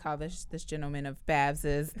like to call this gentleman of Babs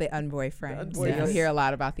is the unboyfriend. So you'll hear a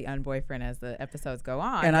lot about the unboyfriend as the episodes go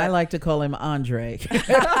on. And I like to call him Andre.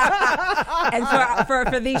 And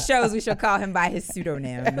for these shows, we shall call him by his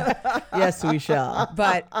pseudonym. Yes, we shall.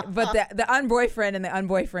 But the unboyfriend and the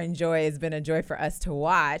unboyfriend joy has been a joy for us to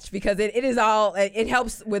watch because it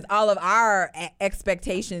helps with all of our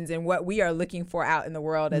expectations and what we are looking for out in the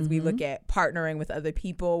world as we look at partnering with other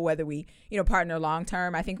people, whether we partner long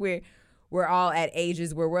term. I think we're all at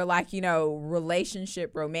ages where we're like,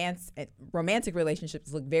 romantic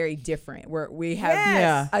relationships look very different. We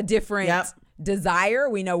have a different desire.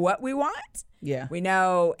 We know what we want. Yeah. We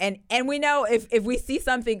know, and we know if we see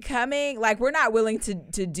something coming, like we're not willing to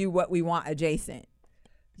do what we want adjacent.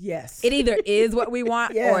 Yes. It either is what we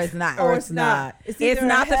want or it's not. Or it's not. It's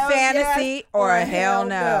not the fantasy yes or a hell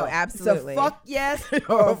no. Absolutely. It's a fuck yes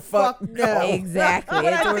or fuck no. Exactly.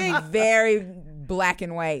 It's very black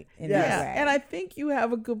and white in that way. And I think you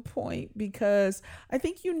have a good point because I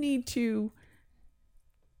think you need to,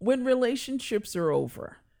 when relationships are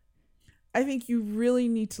over, I think you really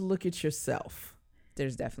need to look at yourself.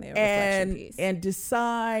 There's definitely a reflection piece. And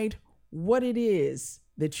decide what it is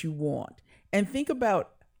that you want. And think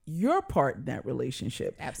about your part in that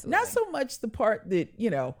relationship. Absolutely. Not so much the part that,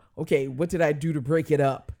 okay, what did I do to break it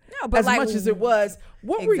up? No, but as much as it was,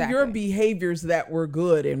 what were your Exactly. behaviors that were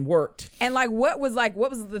good and worked? And what was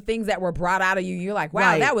the things that were brought out of you? You're like, wow,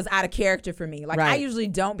 Right. that was out of character for me. Like I Right. usually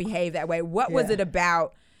don't behave that way. What was it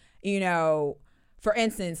about, for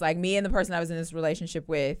instance, like me and the person I was in this relationship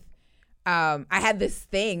with, I had this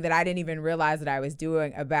thing that I didn't even realize that I was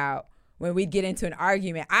doing about when we'd get into an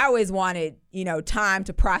argument. I always wanted, time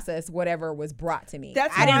to process whatever was brought to me.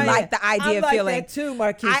 That's I didn't why like the idea of like feeling that too,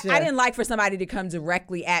 Markeisha. I didn't like for somebody to come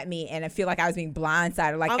directly at me and I feel like I was being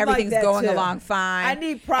blindsided, like I'm everything's like that going too. along fine. I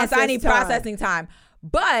need And so I need process time. processing time.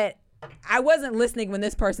 But I wasn't listening when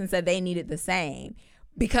this person said they needed the same,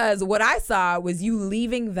 because what I saw was you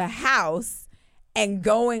leaving the house and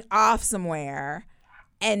going off somewhere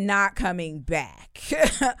and not coming back.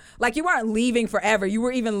 Like you weren't leaving forever. You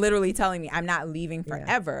were even literally telling me, I'm not leaving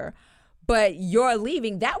forever. But your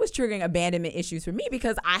leaving, that was triggering abandonment issues for me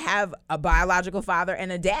because I have a biological father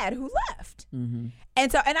and a dad who left. And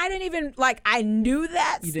I didn't even, I knew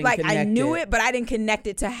that. You didn't I connect knew it. it, but I didn't connect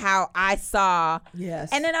it to how I saw. Yes.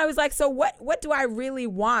 And then I was like, so what do I really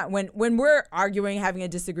want when we're arguing, having a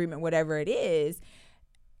disagreement, whatever it is?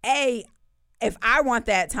 If I want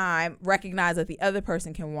that time, recognize that the other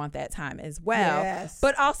person can want that time as well. Yes.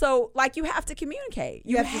 But also, you have to communicate.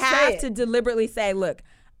 You have to say have it. to deliberately say, look,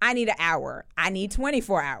 I need an hour. I need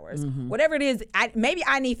 24 hours. Whatever it is, maybe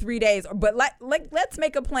I need 3 days. But let's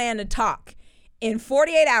make a plan to talk. In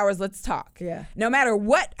 48 hours, let's talk. Yeah. No matter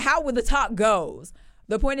how the talk goes,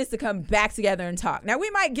 the point is to come back together and talk. Now, we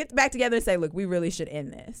might get back together and say, look, we really should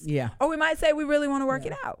end this. Yeah. Or we might say we really want to work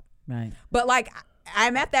it out. Right. But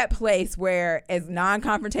I'm at that place where, as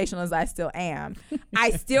non-confrontational as I still am,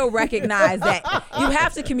 I still recognize that you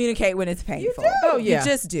have to communicate when it's painful. do. Oh, yeah. You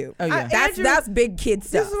just do. Oh, yeah. That's big kid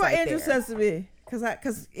stuff. This is what right Andrew there. says to me.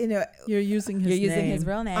 Because You're using his You're name. using his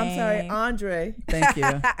real name. I'm sorry, Andre. Thank you.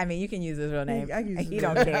 I mean, you can use his real name. I can use He his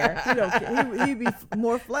don't real care. He don't care. He'd be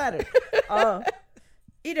more flattered.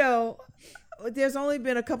 There's only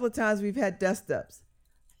been a couple of times we've had dust ups,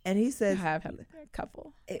 and he I says have had a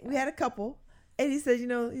couple. we had a couple, and he says,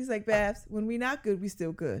 he's like, Babs, when we're not good, we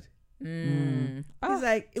still good. He's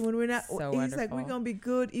like, when we're not, So he's like, wonderful. we're gonna be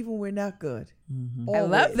good even when we're not good. I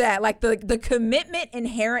love Always. that. Like the commitment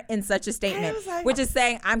inherent in such a statement, was like- which is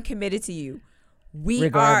saying, I'm committed to you. We are in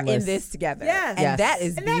Regardless. this together. Yes. And that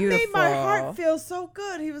is And beautiful. that made my heart feel so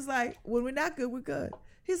good. He was like, when we're not good, we're good.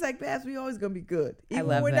 He's like, Babs, we always gonna be good. Even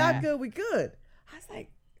love when we're that. not good, we good. I was like,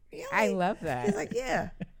 really? I love that. He's like, yeah.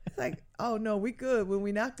 It's like, oh no, we good when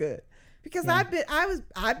we not good. Because I've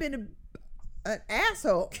been an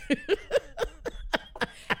asshole.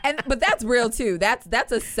 But that's real too.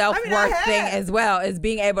 That's a self-worth thing as well, as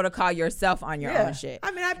being able to call yourself on your own shit.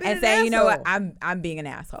 I mean, I've been and an saying, asshole. you know what, I'm being an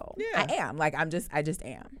asshole. Yeah. I am. Like I just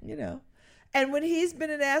am. You know, and when he's been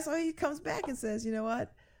an asshole, he comes back and says, you know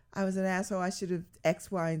what, I was an asshole. I should have X,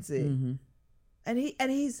 Y, and Z. Mm-hmm. And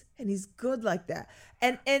he's good like that.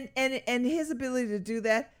 And his ability to do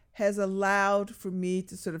that has allowed for me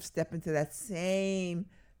to sort of step into that same,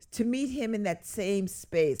 to meet him in that same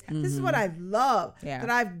space. Mm-hmm. This is what I love. Yeah. That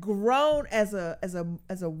I've grown as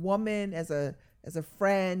a woman, as a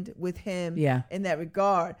friend with him. Yeah. In that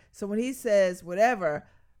regard. So when he says whatever,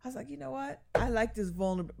 I was like, you know what? I like this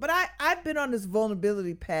vulnerability. But I've been on this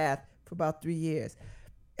vulnerability path for about 3 years.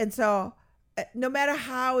 And so no matter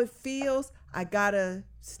how it feels, I gotta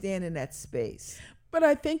stand in that space. But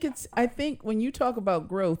I think when you talk about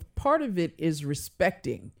growth, part of it is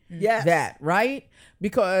respecting Yes. that, right?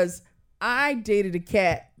 Because I dated a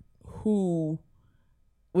cat who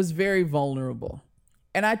was very vulnerable,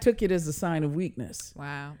 and I took it as a sign of weakness.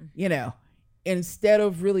 Wow. You know, instead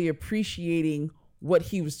of really appreciating what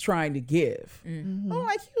he was trying to give. Mm-hmm. I'm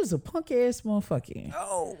like, he was a punk ass motherfucker.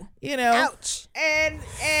 Oh. You know? Ouch.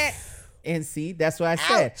 And see, that's what I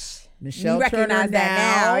said. Ouch. Michelle You recognize Turner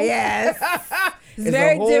that now. Yes. It's is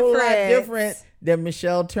very a whole lot different. different than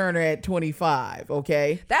Michelle Turner at 25,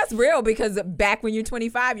 okay? That's real, because back when you're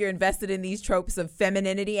 25, you're invested in these tropes of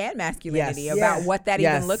femininity and masculinity Yes. about Yes. what that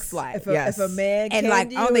Yes. even looks like. If a man And came like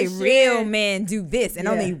to you only and real shared- men do this and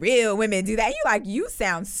Yeah. only real women do that. You're like, you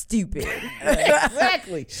sound stupid.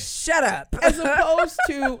 Exactly. Shut up. As opposed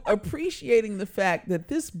to appreciating the fact that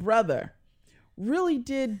this brother really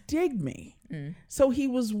did dig me. So he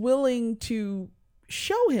was willing to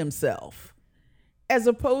show himself, as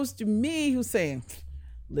opposed to me who's saying,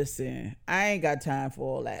 listen, I ain't got time for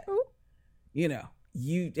all that. You know,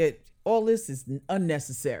 all this is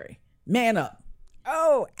unnecessary. Man up.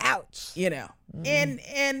 Oh, ouch. You know.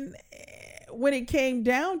 And when it came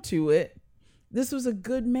down to it, this was a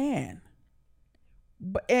good man.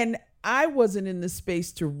 And I wasn't in the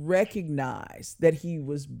space to recognize that he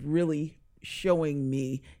was really showing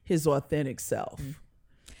me his authentic self.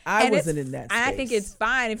 I wasn't in that space. And I think it's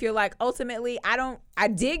fine if you're like, ultimately, I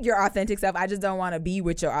dig your authentic self. I just don't want to be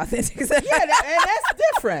with your authentic self. Yeah, and that's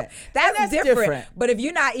different. That's different. But if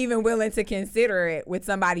you're not even willing to consider it with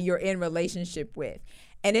somebody you're in relationship with,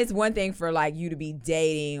 and it's one thing for like you to be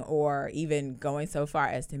dating or even going so far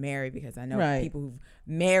as to marry, because I know people who've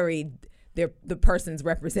married the person's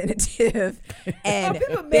representative and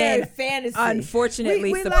people been marry fantasy. unfortunately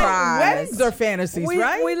We like surprised. Weddings are fantasies,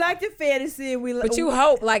 right? We like the fantasy. But you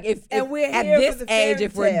hope, like, if we're at here this for the age, fairy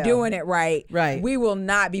if we're tale. doing it right, Right. we will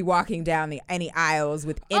not be walking down any aisles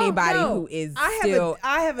with anybody who is still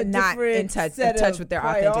I have a not in different touch set with their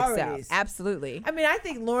authentic self. priorities. Absolutely. I mean, I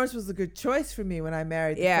think Lawrence was a good choice for me when I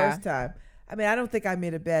married the Yeah. first time. I mean, I don't think I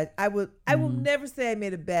made a bad. I will never say I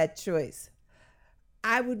made a bad choice.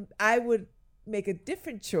 I would make a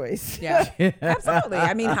different choice. Yeah, absolutely.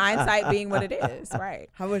 I mean, hindsight being what it is, right?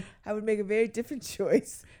 I would make a very different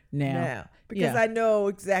choice now because Yeah. I know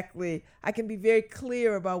exactly. I can be very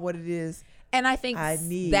clear about what it is. And I think I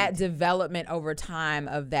need. that development over time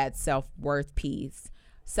of that self-worth piece.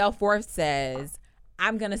 Self-worth says,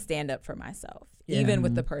 I'm going to stand up for myself, even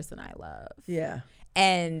with the person I love. Yeah.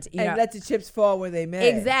 And you know, let the chips fall where they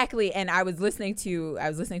may. exactly. And I was listening to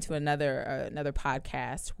another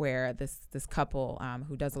podcast where this couple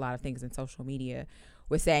who does a lot of things in social media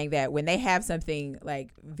was saying that when they have something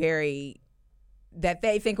like very that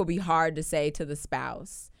they think will be hard to say to the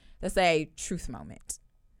spouse, they'll say truth moment.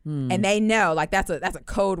 And they know, like, that's a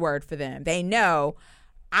code word for them. They know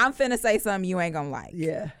I'm finna say something you ain't gonna like.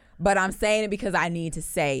 Yeah. But I'm saying it because I need to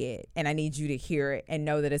say it and I need you to hear it and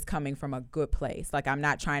know that it's coming from a good place. Like, I'm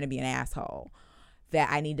not trying to be an asshole. That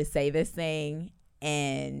I need to say this thing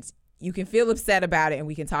and you can feel upset about it and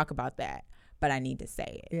we can talk about that. But I need to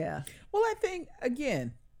say it. Yeah. Well, I think,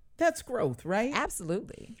 again, that's growth, right?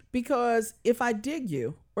 Absolutely. Because if I dig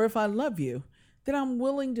you or if I love you, then I'm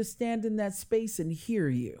willing to stand in that space and hear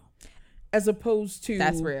you. As opposed to...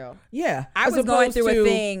 That's real. Yeah. I as was going opposed through a to,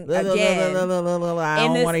 thing I again in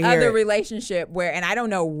don't wanna this hear other it. relationship where, and I don't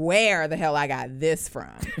know where the hell I got this from.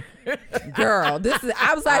 Girl,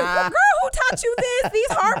 I was like, well, girl, who taught you this?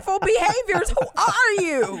 These harmful behaviors, who are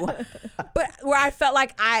you? But where I felt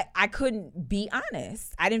like I couldn't be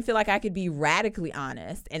honest. I didn't feel like I could be radically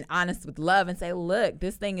honest and honest with love and say, look,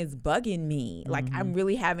 this thing is bugging me. Like, I'm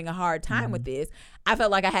really having a hard time with this. I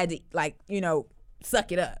felt like I had to, like, you know,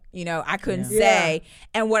 suck it up. You know, I couldn't Yeah. say.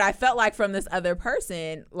 And what I felt like from this other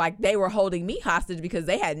person, like they were holding me hostage because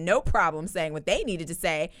they had no problem saying what they needed to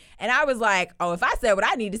say. And I was like, oh, if I said what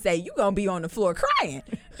I need to say, you going to be on the floor crying.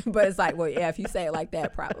 But it's like, well, yeah, if you say it like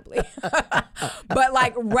that, probably. But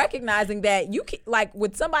like recognizing that you can, like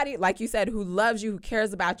with somebody, like you said, who loves you, who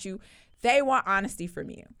cares about you, they want honesty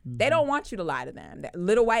from you. They don't want you to lie to them. That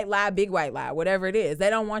little white lie, big white lie, whatever it is.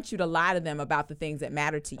 They don't want you to lie to them about the things that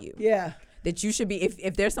matter to you. Yeah. That you should be,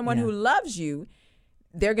 if there's someone who loves you,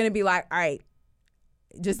 they're going to be like, all right,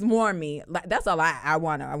 just warn me. Like, that's all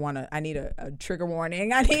I need a trigger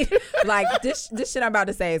warning. I need, like, this shit I'm about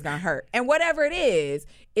to say is going to hurt. And whatever it is,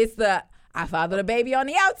 it's I fathered a baby on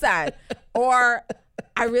the outside. Or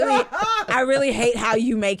I really hate how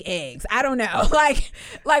you make eggs. I don't know. Like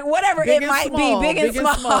whatever Big it and might small, be, big and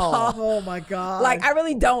small. Oh my God. Like, I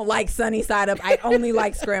really don't like sunny side up. I only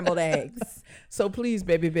like scrambled eggs. So please,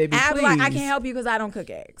 baby, And I'd be please. like, I can't help you because I don't cook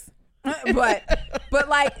eggs. but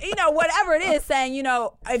like, you know, whatever it is, saying, you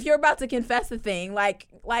know, if you're about to confess a thing, like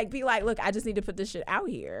be like, look, I just need to put this shit out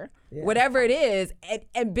here. Yeah. Whatever it is,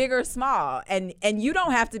 and big or small, and you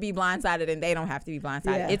don't have to be blindsided, and they don't have to be blindsided.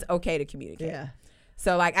 Yeah. It's okay to communicate. Yeah.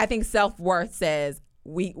 So like, I think self-worth says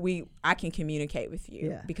I can communicate with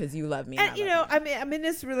you because you love me. And you know, I'm in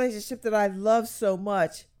this relationship that I love so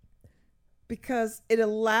much because it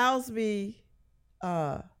allows me,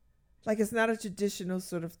 like, it's not a traditional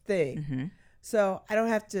sort of thing. Mm-hmm. So I don't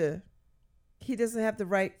have to, he doesn't have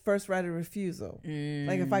the first right of refusal.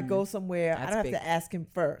 Like if I go somewhere, I don't have to ask him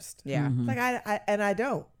first. Yeah. Mm-hmm. Like I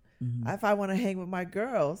don't. Mm-hmm. If I want to hang with my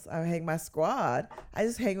girls, I hang my squad. I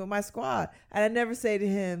just hang with my squad. And I never say to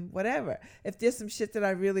him, whatever. If there's some shit that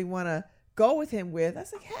I really want to go with him with, I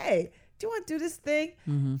was like, hey, do you want to do this thing?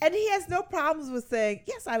 Mm-hmm. And he has no problems with saying,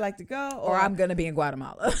 yes, I like to go. Or I'm going to be in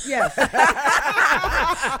Guatemala. Yes.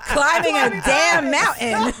 Climbing a damn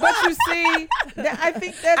mountain. But you see, I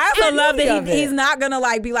think that's I also love the that beauty of he's it. not going to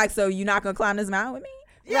like be like, so you're not going to climb this mountain with me?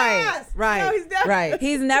 Yes. Right. No, he's never, Right.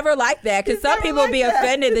 He's never like that, because He's some never people like be that.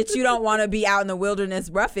 offended that you don't want to be out in the wilderness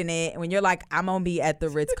roughing it when you're like, I'm going to be at the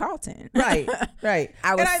Ritz-Carlton. Right.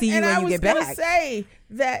 I will see you when you get back. I was going to say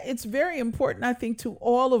that it's very important, I think, to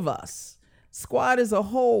all of us, squad as a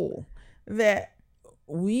whole, that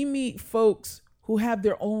we meet folks who have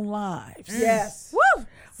their own lives. Yes. Woo!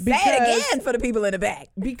 Say it again for the people in the back.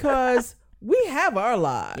 Because we have our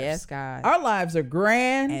lives. Yes, God. Our lives are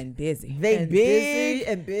grand. And busy. They And big busy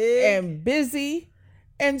and big. and busy.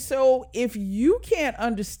 And so if you can't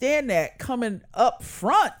understand that coming up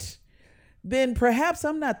front, then perhaps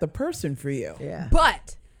I'm not the person for you. Yeah.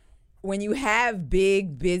 But when you have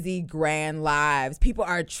big, busy, grand lives, people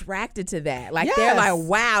are attracted to that. Like, they're Yes. like,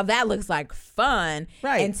 wow, that looks like fun.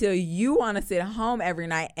 Right. Until you want to sit home every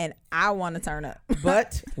night and I want to turn up.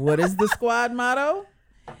 But what is the squad motto?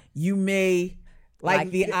 You may like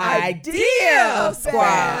the idea of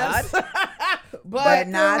squad, but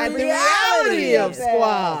not the reality of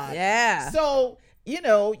squad. Yeah. So, you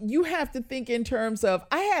know, you have to think in terms of,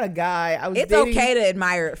 I had a guy, I was It's dating, okay to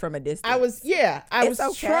admire it from a distance. I was It's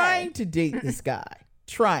okay. trying to date this guy.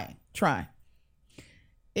 trying.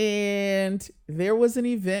 And there was an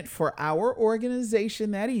event for our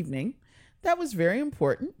organization that evening that was very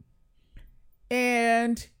important.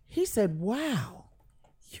 And he said, wow,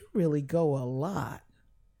 you really go a lot.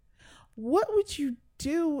 What would you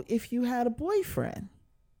do if you had a boyfriend?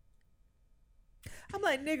 I'm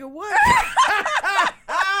like, nigga, what?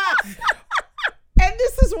 And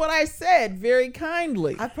this is what I said very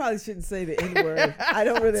kindly. I probably shouldn't say the N-word. I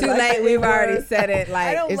don't really Too like late. the We've N-word. already said it. I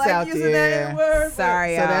Like, don't It's like out using there. that N-word. but-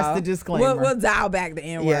 sorry, So y'all. that's the disclaimer. We'll dial back the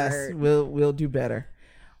N-word. Yes, we'll do better.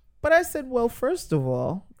 But I said, well, first of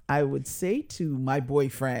all, I would say to my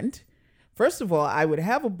boyfriend, first of all, I would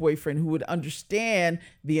have a boyfriend who would understand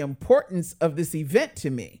the importance of this event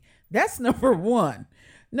to me. That's number one.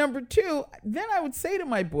 Number two, then I would say to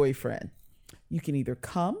my boyfriend, you can either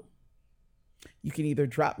come, you can either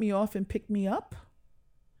drop me off and pick me up,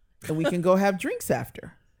 and we can go have drinks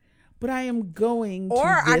after. But I am going to Or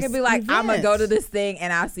I this could be like, I'm going to go to event. this thing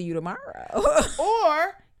and I'll see you tomorrow.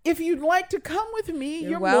 Or if you'd like to come with me,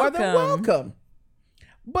 you're more than welcome. welcome.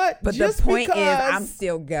 But But just the point is, because, I'm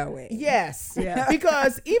still going. yes, Yeah.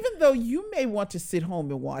 because even though you may want to sit home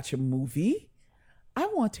and watch a movie, I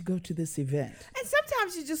want to go to this event. And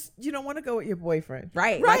sometimes you don't want to go with your boyfriend.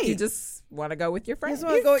 Right. Right. Like, you just want to go with your You friends. just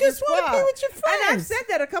want to go with just your wanna squad. be with your And I've friends. said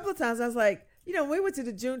that a couple of times. I was like, you know, we went to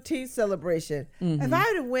the Juneteenth celebration. If I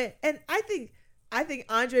would have went, and I think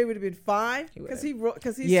Andre would have been fine because he's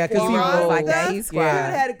Yeah, 'cause he squad rolled. Like that. stuff. He's He would squad.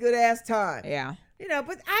 have had a good ass time. Yeah. You know,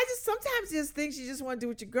 but I just sometimes just think you just want to do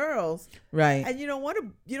with your girls, Right. and you don't want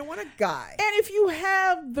a guy. And if you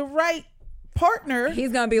have the right partner,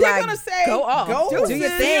 He's gonna be they're like, gonna say, go off, go do your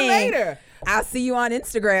see you thing. later. I'll see you on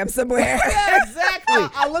Instagram somewhere. Yeah, exactly.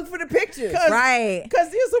 I'll look for the pictures. Right. Because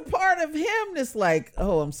there's a part of him that's like,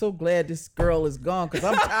 oh, I'm so glad this girl is gone because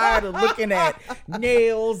I'm tired of looking at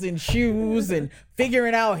nails and shoes and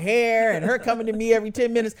figuring out hair and her coming to me every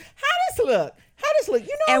 10 minutes. How this look? How this look?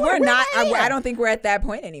 You know, And we're where not, my hair? I don't think we're at that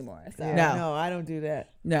point anymore. So. Yeah, No. no, I don't do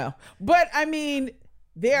that. No. But I mean,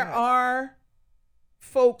 there are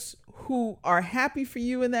folks who are happy for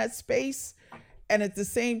you in that space. And at the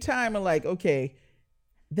same time are like, okay,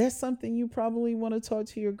 that's something you probably want to talk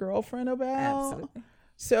to your girlfriend about. Absolutely.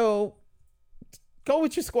 So go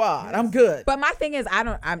with your squad. I'm good. But my thing is,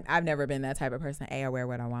 I've never been that type of person. I wear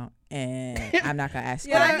what I want, and I'm not gonna ask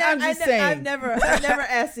you. Yeah, I'm just saying. I've never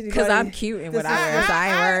asked anybody Because I'm cute in what I wear, so I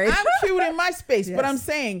ain't worried. I'm cute in my space, but I'm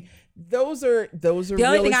saying those are The only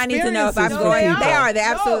real thing I need to know if I'm experiences for going, people. they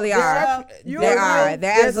absolutely are. You're They real- are. They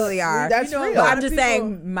yes, absolutely are. That's You know, real. But lot I'm of just people-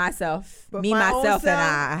 saying myself, But me, my own myself,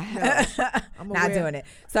 and self, I. I'm Not aware. doing it.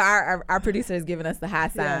 So our producer has given us the high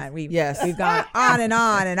sign. Yes. We've gone on and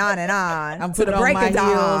on and on and on. I'm to the putting on break my of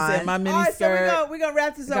heels dawn. and my mini All right, so skirt. we're gonna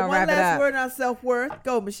wrap this We're up. gonna One wrap it last up. word on self-worth.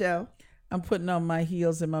 Go, Michelle. I'm putting on my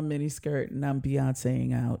heels and my mini skirt, and I'm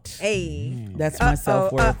Beyonceing out. Hey. That's my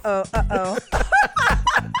self-worth. Uh-oh.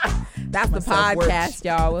 That's the self-worth. podcast,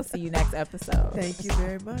 y'all. We'll see you next episode. Thank you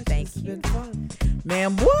very much. Thank This has you. been fun.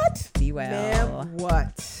 Ma'am, what? Be well. Ma'am,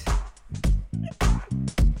 what?